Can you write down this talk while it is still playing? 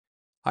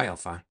Hi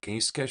Alpha, can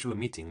you schedule a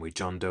meeting with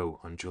John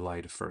Doe on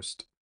July the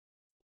 1st?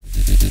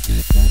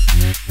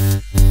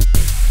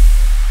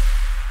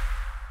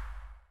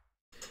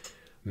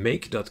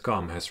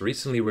 Make.com has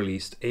recently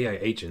released AI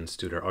agents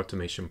to their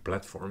automation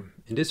platform.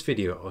 In this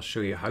video, I'll show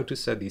you how to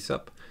set these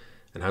up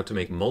and how to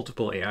make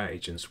multiple AI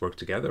agents work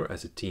together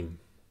as a team.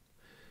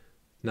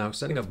 Now,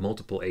 setting up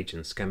multiple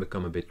agents can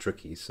become a bit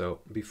tricky, so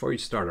before you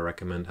start, I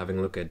recommend having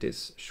a look at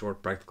this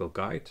short practical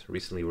guide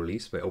recently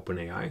released by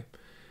OpenAI,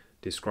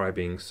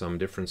 describing some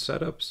different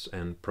setups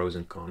and pros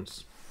and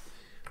cons.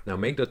 Now,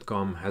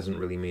 Make.com hasn't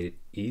really made it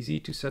easy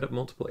to set up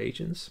multiple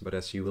agents, but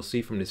as you will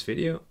see from this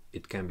video,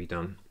 it can be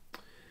done.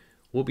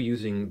 We'll be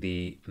using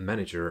the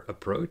manager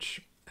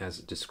approach as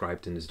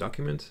described in this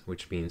document,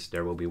 which means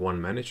there will be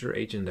one manager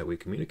agent that we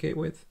communicate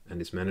with,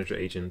 and this manager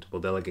agent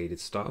will delegate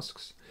its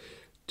tasks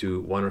to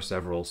one or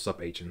several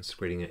sub-agents,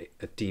 creating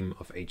a team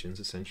of agents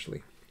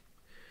essentially.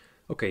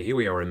 Okay, here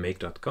we are in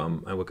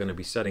Make.com, and we're going to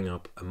be setting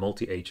up a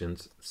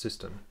multi-agent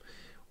system.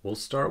 We'll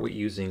start with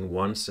using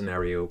one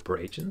scenario per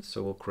agent.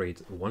 So we'll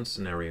create one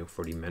scenario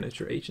for the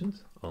manager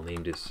agent. I'll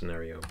name this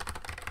scenario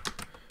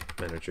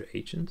manager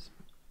agent.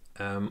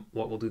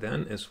 What we'll do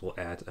then is we'll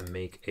add a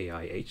make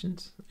AI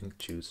agent and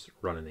choose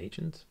run an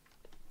agent.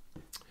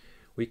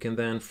 We can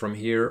then from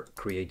here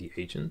create the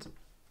agent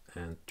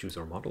and choose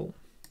our model.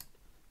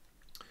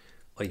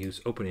 I'll use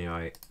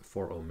OpenAI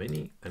 4.0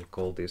 Mini and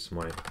call this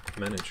my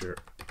manager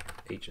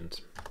agent.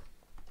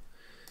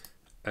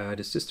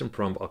 The system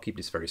prompt, I'll keep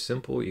this very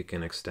simple. You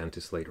can extend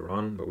this later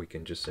on, but we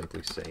can just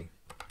simply say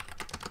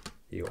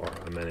you are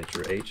a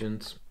manager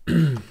agent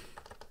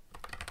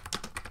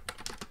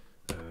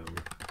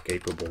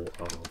capable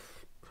of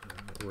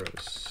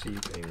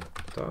receiving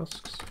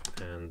tasks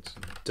and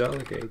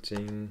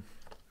delegating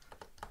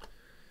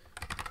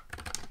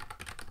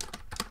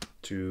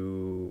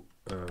to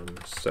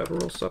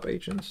several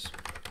sub-agents.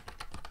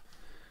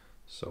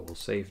 So we'll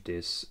save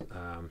this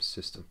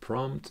system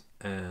prompt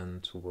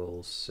and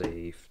we'll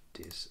save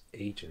this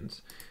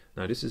agent.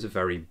 Now this is a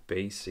very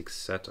basic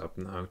setup.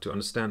 Now to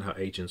understand how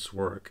agents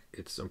work,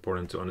 it's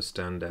important to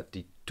understand that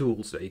the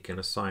tools that you can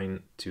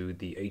assign to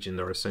the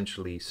agent are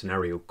essentially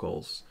scenario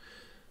calls.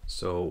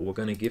 So we're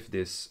going to give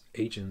this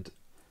agent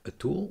a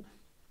tool,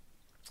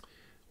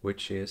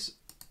 which is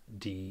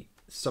the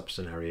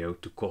subscenario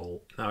to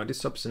call. Now this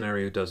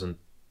subscenario doesn't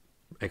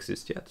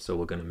exist yet, so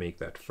we're going to make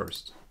that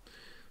first.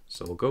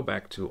 So we'll go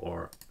back to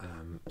our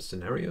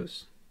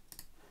scenarios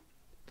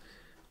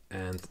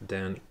and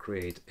then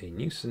create a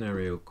new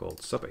scenario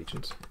called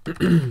subagents.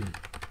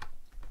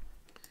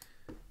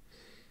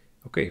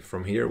 Okay,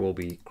 from here we'll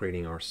be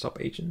creating our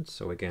subagent.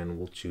 So again,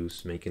 we'll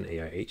choose make an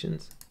AI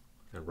agent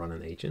and run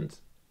an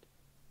agent.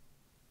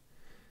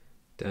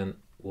 Then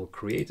we'll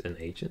create an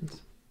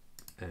agent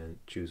and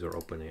choose our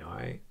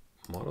OpenAI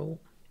model.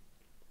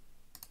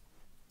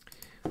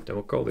 Then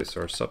we'll call this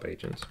our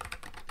subagent.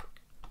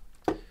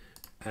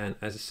 And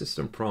as a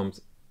system prompt,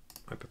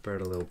 I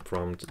prepared a little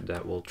prompt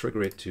that will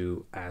trigger it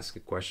to ask a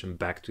question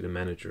back to the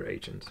manager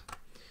agent.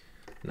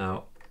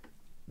 Now,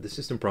 the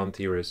system prompt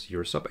here is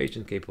your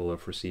sub-agent capable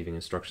of receiving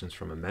instructions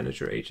from a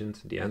manager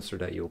agent. The answer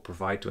that you'll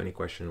provide to any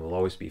question will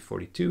always be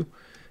 42.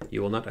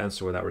 You will not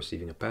answer without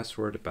receiving a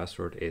password. The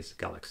password is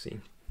Galaxy.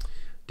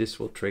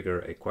 This will trigger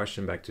a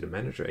question back to the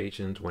manager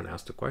agent when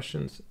asked the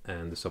questions,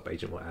 and the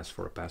sub-agent will ask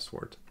for a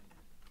password.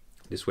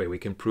 This way we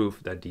can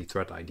prove that the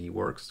thread ID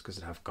works because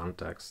it has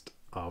context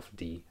of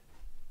the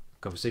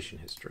conversation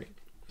history.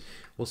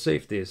 We'll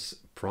save this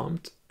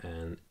prompt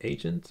and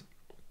agent.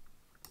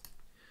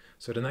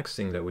 So the next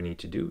thing that we need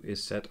to do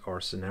is set our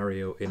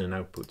scenario in and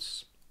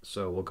outputs.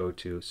 So we'll go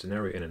to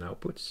scenario in and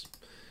outputs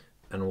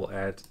and we'll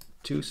add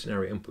two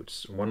scenario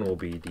inputs. One will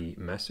be the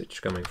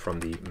message coming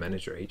from the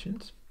manager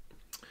agent.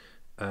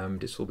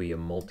 This will be a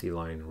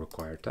multi-line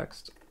required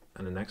text.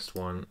 And the next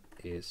one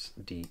is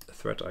the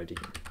thread ID.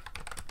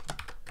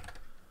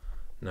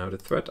 Now the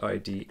thread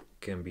ID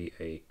can be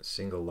a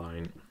single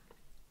line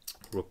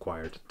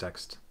required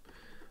text.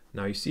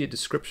 Now you see a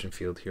description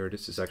field here.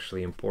 This is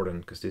actually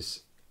important because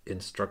this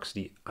instructs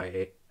the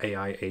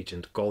AI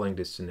agent calling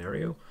this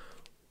scenario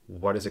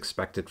what is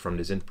expected from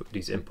these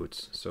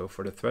inputs. So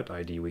for the thread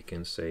ID, we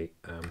can say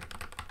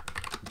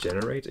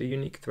generate a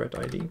unique thread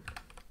ID.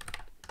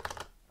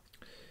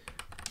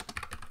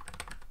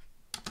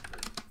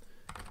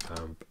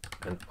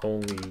 And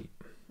only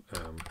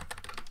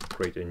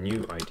create a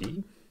new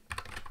ID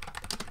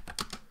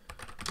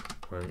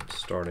when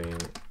starting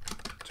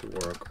to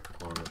work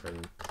on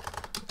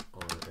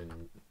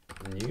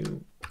a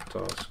new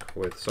task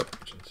with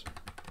subagents.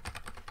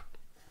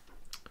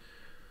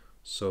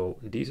 So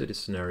these are the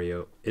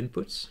scenario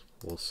inputs.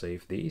 We'll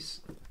save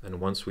these,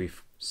 and once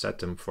we've set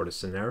them for the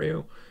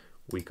scenario,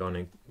 we're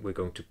going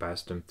to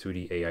pass them to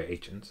the AI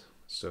agent.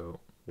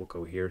 So we'll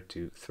go here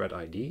to thread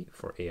ID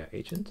for AI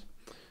agent.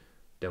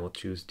 Then we'll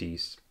choose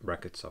these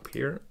brackets up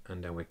here,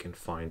 and then we can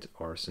find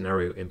our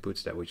scenario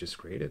inputs that we just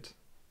created.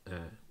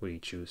 We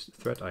choose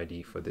thread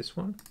ID for this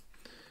one,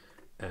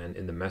 and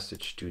in the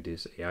message to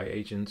this AI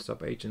agent,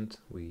 sub-agent,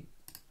 we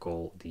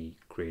call the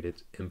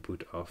created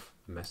input of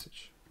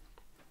message.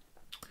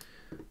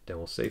 Then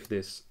we'll save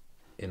this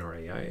in our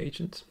AI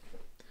agent.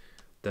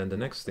 Then the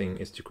next thing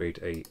is to create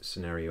a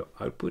scenario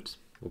output.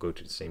 We'll go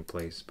to the same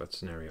place, but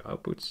scenario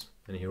outputs,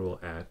 and here we'll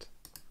add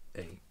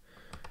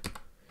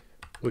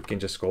we can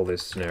just call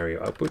this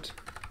scenario output.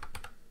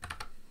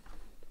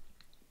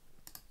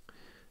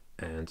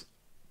 And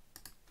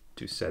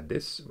to set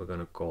this, we're going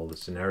to call the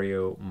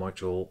scenario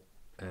module,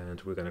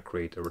 and we're going to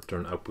create a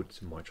return output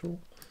module.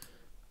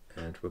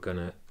 And we're going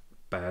to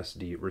pass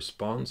the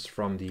response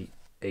from the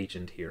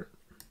agent here.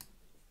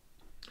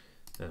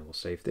 And we'll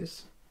save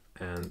this.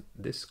 And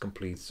this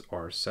completes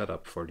our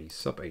setup for the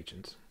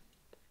subagent.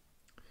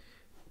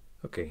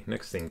 Okay,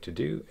 next thing to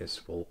do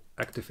is we'll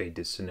activate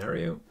this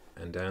scenario,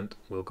 and then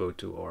we'll go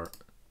to our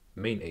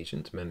main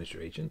agent, manager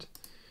agent,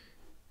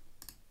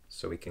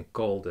 so we can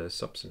call the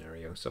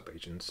subscenario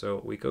subagent. So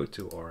we go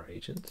to our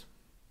agent,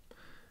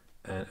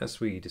 and as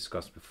we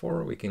discussed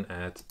before, we can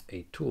add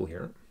a tool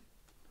here,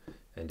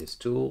 and this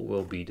tool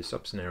will be the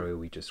subscenario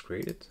we just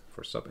created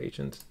for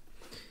subagent,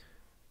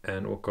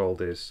 and we'll call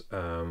this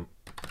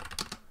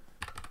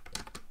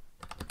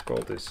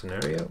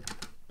scenario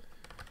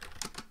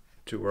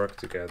to work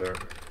together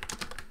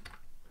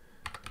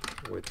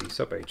with the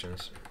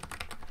subagents.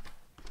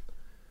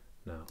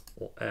 Now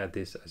we'll add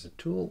this as a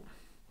tool,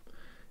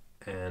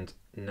 and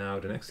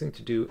now the next thing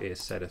to do is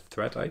set a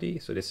thread ID.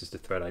 So this is the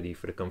thread ID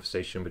for the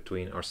conversation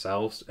between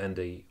ourselves and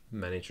the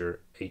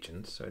manager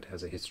agent, so it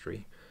has a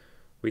history.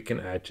 We can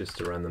add just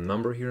a random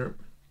number here.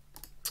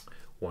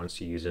 Once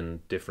you use a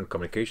different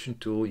communication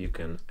tool, you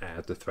can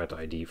add the thread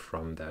ID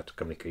from that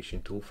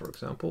communication tool, for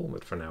example,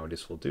 but for now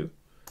this will do.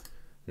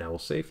 Now we'll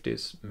save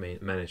this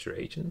manager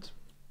agent.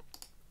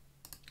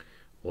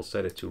 We'll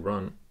set it to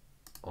run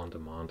on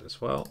demand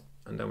as well,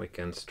 and then we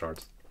can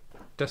start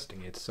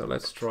testing it. So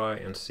let's try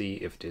and see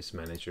if this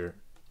manager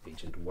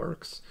agent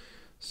works.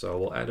 So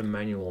we'll add a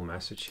manual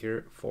message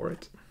here for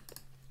it.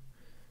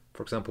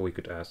 For example, we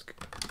could ask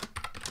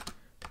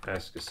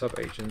the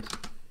subagent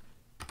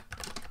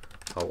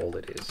how old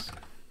it is.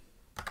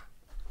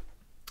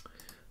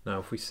 Now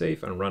if we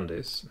save and run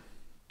this,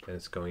 then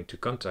it's going to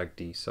contact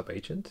the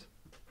subagent,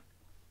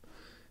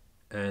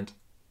 and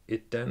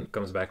it then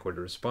comes back with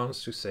a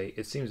response to say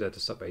it seems that the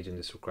subagent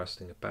is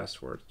requesting a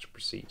password to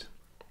proceed.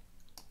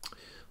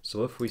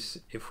 So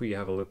if we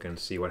have a look and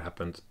see what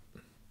happened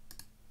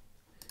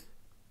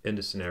in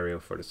the scenario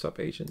for the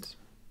subagent,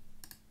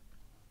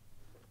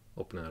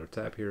 open another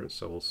tab here,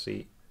 so we'll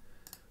see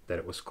that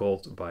it was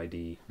called by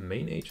the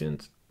main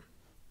agent,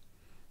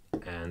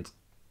 and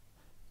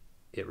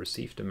it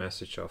received a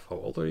message of how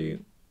old are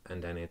you,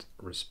 and then it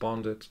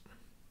responded,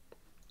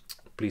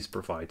 please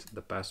provide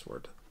the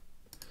password.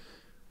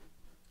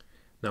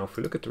 Now if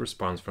we look at the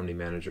response from the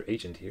manager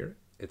agent here,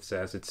 it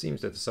says it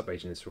seems that the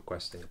subagent is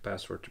requesting a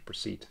password to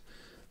proceed.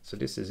 So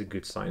this is a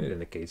good sign. It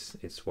indicates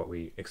it's what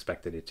we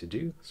expected it to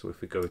do. So if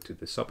we go to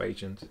the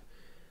subagent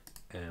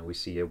and we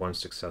see a one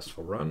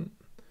successful run,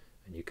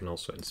 and you can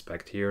also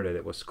inspect here that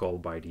it was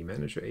called by the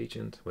manager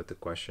agent with the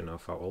question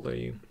of how old are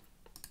you,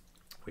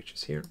 which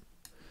is here.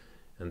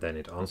 And then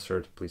it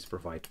answered, please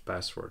provide the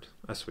password,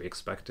 as we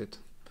expected.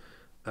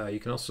 You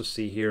can also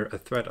see here a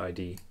thread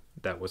ID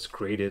that was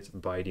created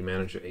by the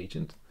manager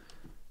agent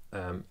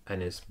and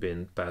has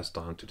been passed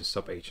on to the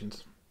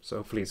subagent. So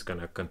hopefully it's going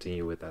to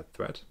continue with that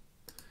thread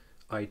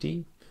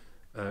ID.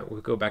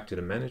 We'll go back to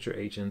the manager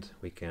agent.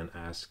 We can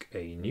ask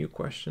a new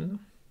question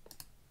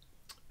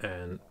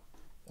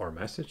or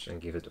message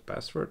and give it a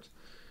password.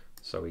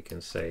 So we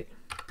can say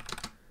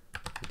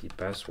the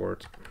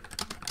password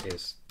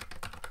is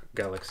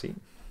Galaxy.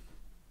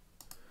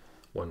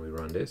 When we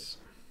run this,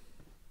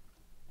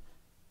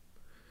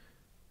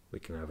 we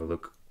can have a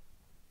look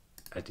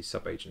at the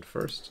subagent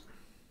first.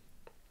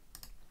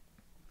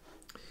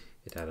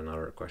 It had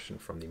another question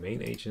from the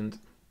main agent.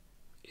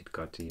 It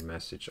got the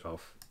message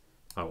of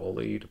how old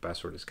are you, the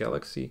password is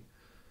Galaxy.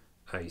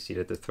 You see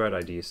that the thread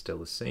ID is still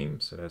the same,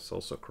 so that's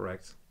also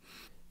correct.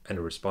 And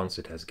the response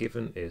it has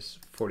given is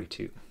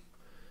 42.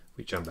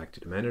 We jump back to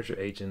the manager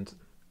agent.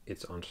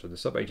 Its answer, the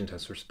subagent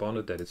has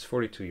responded that it's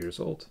 42 years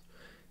old.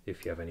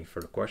 If you have any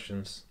further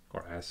questions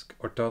or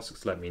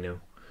tasks, let me know.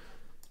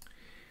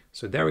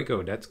 So there we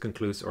go. That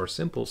concludes our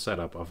simple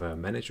setup of a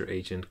manager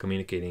agent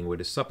communicating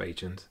with a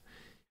subagent.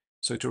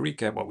 So to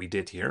recap what we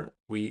did here,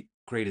 we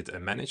created a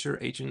manager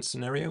agent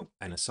scenario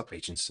and a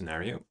subagent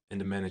scenario. In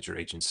the manager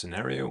agent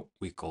scenario,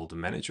 we called the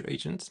manager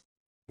agent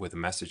with a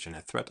message and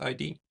a thread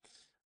ID.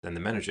 Then the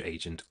manager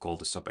agent called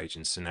the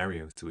subagent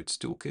scenario through its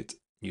toolkit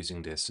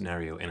using the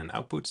scenario in and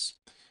outputs.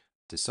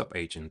 The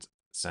subagent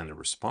sent a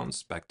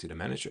response back to the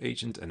manager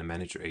agent, and the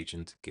manager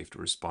agent gave the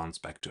response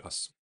back to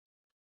us.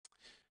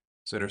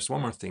 So there's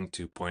one more thing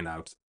to point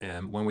out.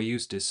 When we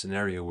use this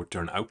scenario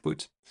return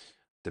output,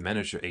 the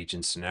manager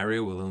agent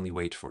scenario will only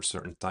wait for a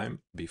certain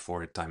time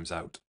before it times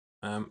out.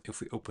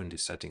 If we open the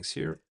settings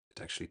here,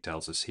 it actually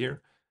tells us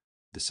here,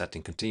 the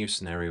setting continues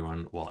scenario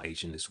run while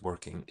agent is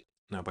working.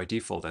 Now by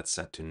default that's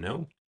set to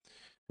no,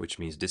 which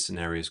means this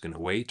scenario is going to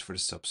wait for the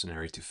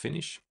sub-scenario to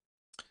finish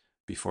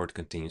before it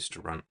continues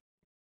to run.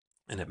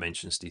 And it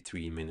mentions the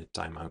 3-minute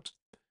timeout.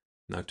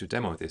 Now to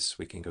demo this,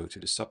 we can go to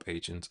the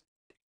subagent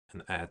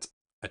and add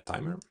a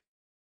timer.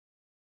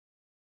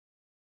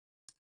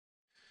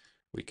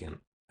 We can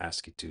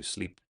ask it to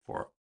sleep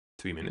for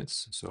 3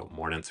 minutes, so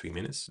more than 3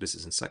 minutes. This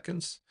is in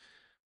seconds.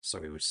 So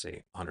we would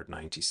say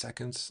 190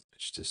 seconds.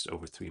 It's just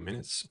over 3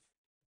 minutes.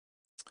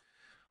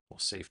 We'll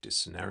save this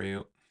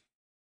scenario.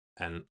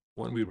 And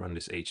when we run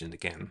this agent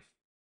again,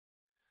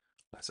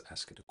 let's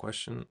ask it a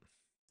question.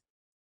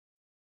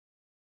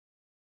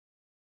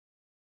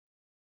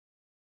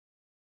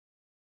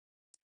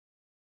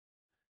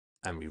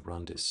 And we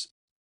run this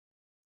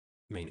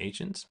main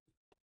agent.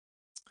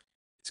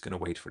 It's going to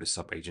wait for the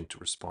subagent to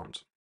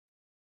respond.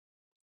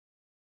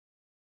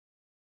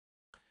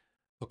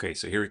 Okay,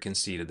 so here you can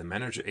see that the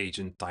manager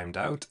agent timed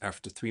out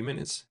after 3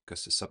 minutes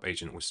because the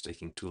subagent was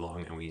taking too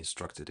long and we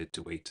instructed it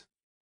to wait.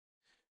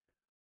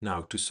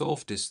 Now, to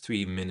solve this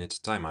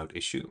 3-minute timeout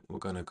issue, we're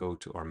going to go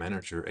to our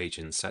manager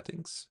agent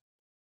settings.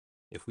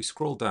 If we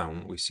scroll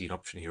down, we see an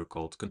option here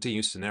called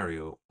continue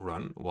scenario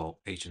run while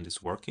agent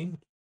is working.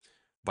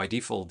 By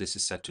default, this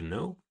is set to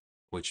no,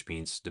 which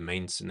means the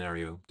main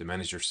scenario, the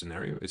manager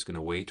scenario, is going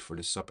to wait for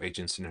the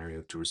subagent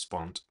scenario to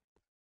respond.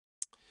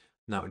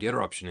 Now, the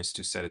other option is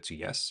to set it to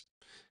yes.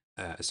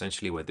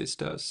 Essentially what this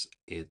does,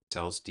 it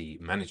tells the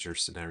manager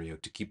scenario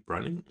to keep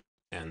running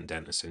and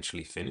then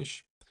essentially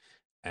finish.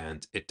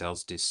 And it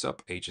tells this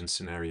sub-agent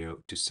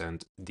scenario to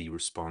send the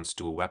response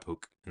to a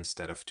webhook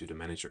instead of to the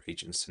manager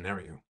agent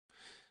scenario.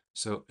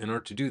 So in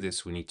order to do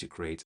this, we need to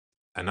create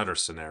another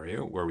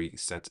scenario where we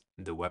set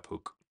the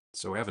webhook.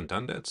 So we haven't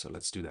done that, so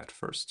let's do that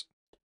first.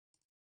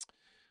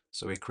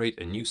 So we create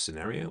a new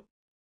scenario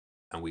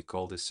and we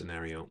call this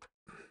scenario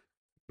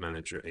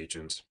manager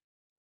agent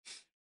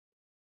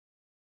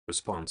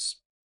response.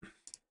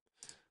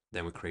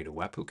 Then we create a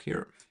webhook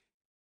here,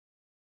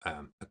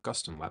 a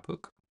custom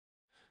webhook,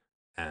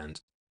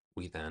 and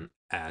we then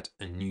add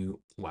a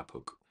new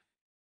webhook.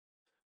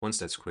 Once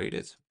that's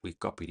created, we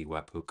copy the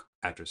webhook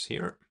address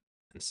here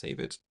and save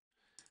it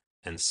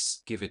and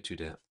give it to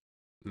the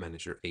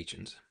manager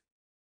agent.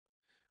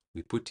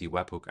 We put the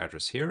webhook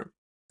address here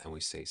and we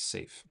say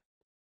save.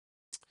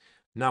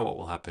 Now what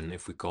will happen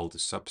if we call the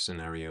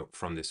sub-scenario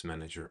from this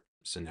manager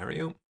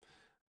scenario?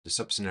 The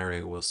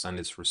sub-scenario will send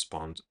its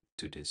response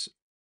to this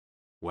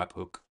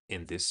webhook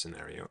in this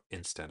scenario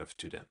instead of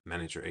to the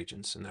manager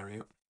agent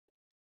scenario.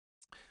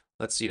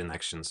 Let's see it in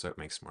action so it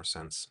makes more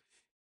sense.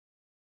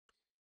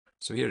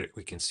 So here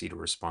we can see the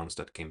response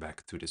that came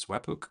back through this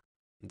webhook.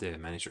 The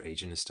manager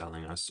agent is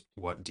telling us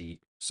what the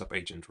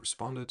subagent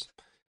responded,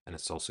 and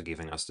it's also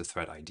giving us the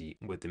thread ID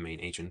with the main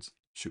agent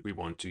should we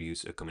want to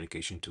use a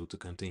communication tool to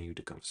continue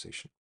the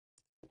conversation.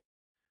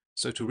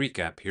 So to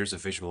recap, here's a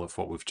visual of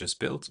what we've just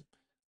built.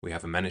 We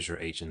have a manager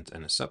agent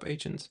and a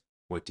subagent,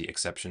 with the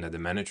exception that the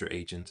manager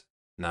agent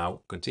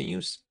now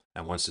continues,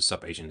 and once the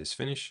subagent is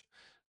finished,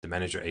 the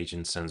manager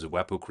agent sends a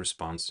webhook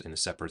response in a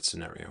separate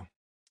scenario.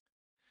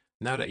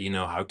 Now that you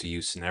know how to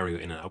use scenario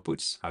in and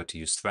outputs, how to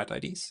use thread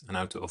IDs, and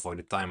how to avoid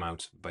a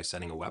timeout by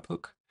setting a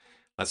webhook,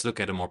 let's look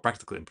at a more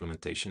practical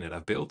implementation that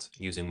I've built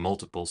using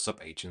multiple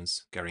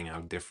subagents carrying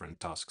out different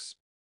tasks.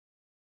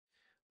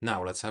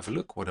 Now let's have a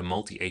look what a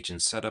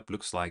multi-agent setup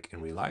looks like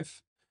in real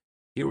life.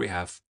 Here we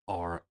have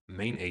our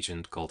main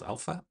agent called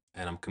Alpha,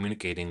 and I'm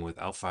communicating with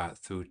Alpha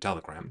through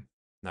Telegram.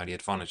 Now the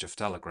advantage of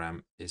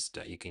Telegram is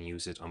that you can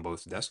use it on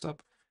both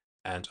desktop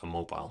and on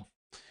mobile.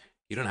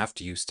 You don't have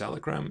to use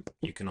Telegram.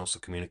 You can also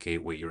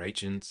communicate with your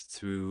agent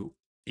through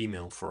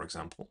email, for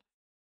example.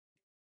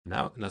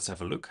 Now let's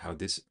have a look how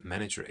this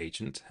manager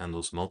agent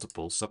handles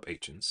multiple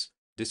subagents.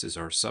 This is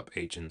our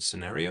subagent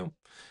scenario.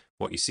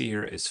 What you see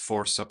here is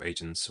 4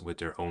 subagents with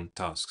their own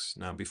tasks.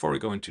 Now, before we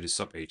go into the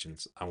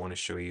subagents, I want to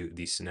show you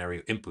the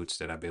scenario inputs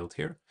that I built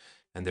here.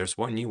 And there's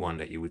one new one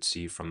that you would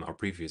see from our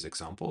previous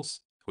examples,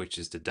 which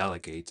is the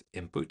delegate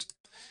input.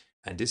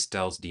 And this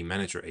tells the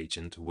manager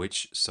agent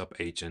which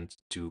subagent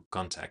to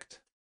contact.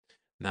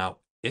 Now,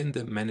 in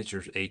the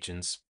manager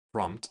agent's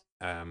prompt,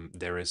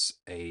 there is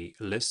a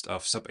list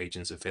of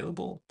subagents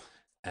available.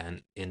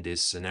 And in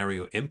this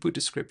scenario input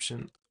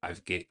description,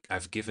 I've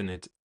given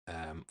it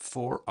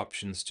 4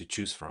 options to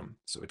choose from.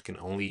 So it can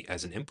only,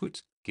 as an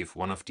input, give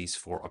one of these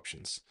 4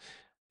 options.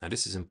 Now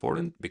this is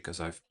important because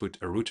I've put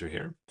a router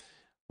here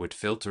with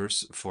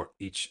filters for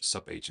each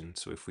subagent.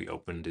 So if we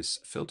open this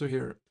filter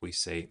here, we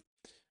say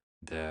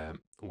the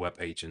web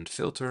agent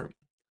filter,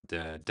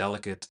 the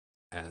delegate,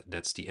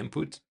 that's the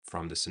input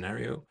from the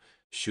scenario,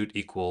 should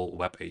equal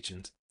web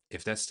agent.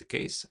 If that's the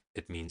case,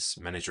 it means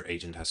manager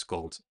agent has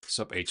called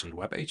subagent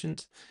web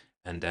agent,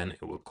 and then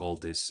it will call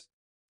this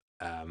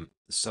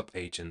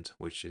subagent,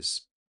 which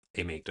is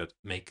a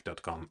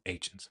make.com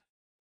agent.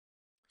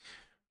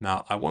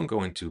 Now, I won't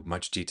go into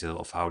much detail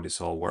of how this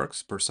all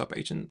works per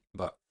subagent,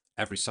 but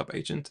every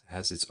subagent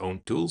has its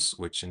own tools,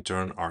 which in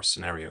turn are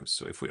scenarios.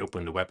 So if we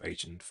open the web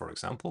agent, for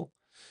example,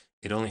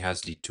 it only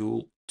has the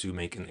tool to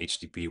make an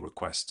HTTP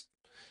request.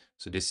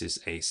 So this is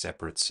a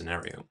separate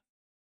scenario.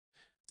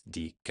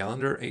 The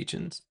calendar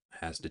agent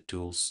has the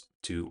tools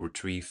to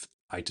retrieve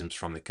items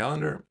from the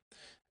calendar.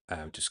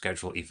 to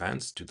schedule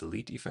events, to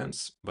delete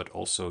events, but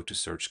also to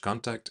search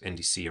contact in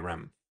the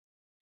CRM.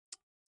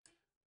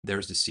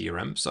 There's the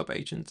CRM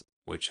subagent,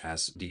 which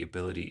has the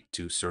ability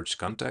to search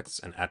contacts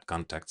and add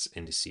contacts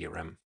in the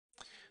CRM.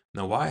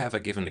 Now, why have I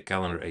given the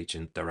calendar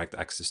agent direct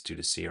access to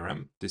the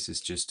CRM? This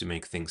is just to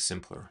make things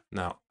simpler.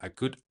 Now, I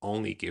could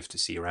only give the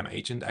CRM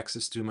agent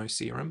access to my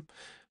CRM,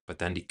 but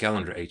then the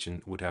calendar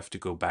agent would have to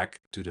go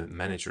back to the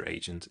manager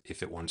agent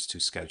if it wants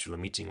to schedule a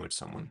meeting with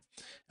someone,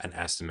 and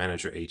ask the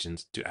manager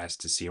agent to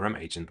ask the CRM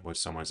agent what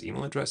someone's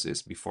email address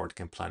is before it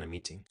can plan a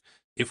meeting.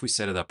 If we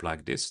set it up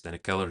like this, then a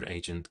calendar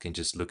agent can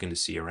just look in the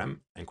CRM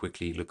and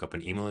quickly look up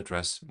an email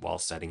address while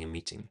setting a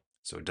meeting,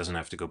 so it doesn't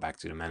have to go back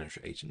to the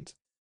manager agent.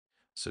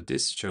 So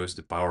this shows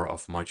the power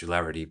of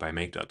modularity by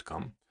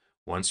make.com.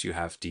 Once you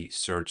have the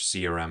search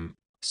CRM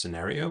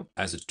scenario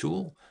as a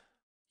tool,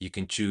 you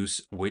can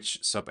choose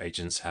which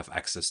subagents have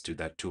access to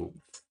that tool.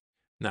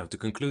 Now, to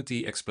conclude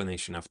the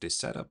explanation of this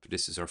setup,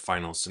 this is our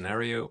final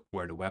scenario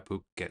where the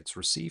webhook gets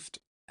received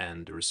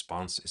and the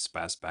response is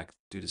passed back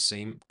to the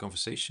same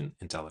conversation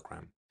in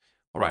Telegram.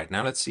 All right,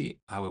 now let's see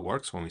how it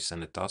works when we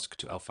send a task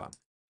to Alpha.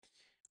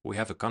 We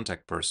have a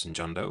contact person,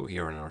 John Doe,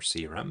 here in our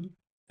CRM,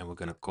 and we're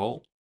going to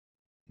call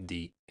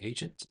the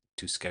agent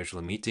to schedule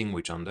a meeting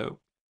with John Doe.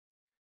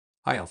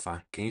 Hi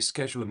Alpha, can you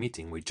schedule a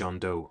meeting with John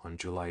Doe on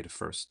July the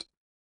 1st?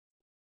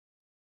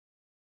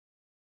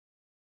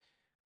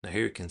 Now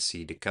here you can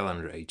see the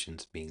calendar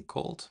agent being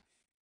called.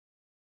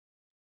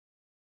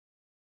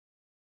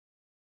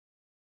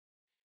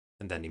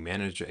 And then the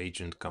manager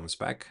agent comes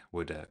back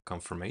with a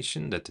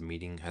confirmation that the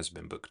meeting has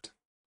been booked.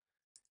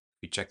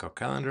 If we check our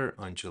calendar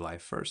on July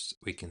 1st,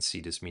 we can see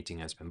this meeting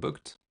has been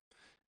booked.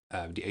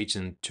 The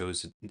agent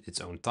chose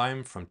its own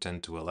time from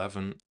 10 to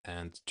 11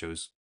 and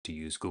chose to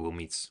use Google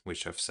Meets,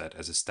 which I've set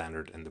as a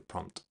standard in the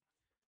prompt.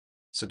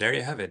 So there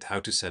you have it,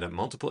 how to set up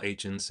multiple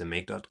agents in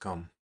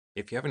make.com.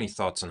 If you have any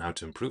thoughts on how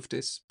to improve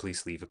this,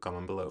 please leave a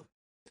comment below.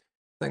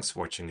 Thanks for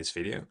watching this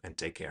video and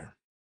take care.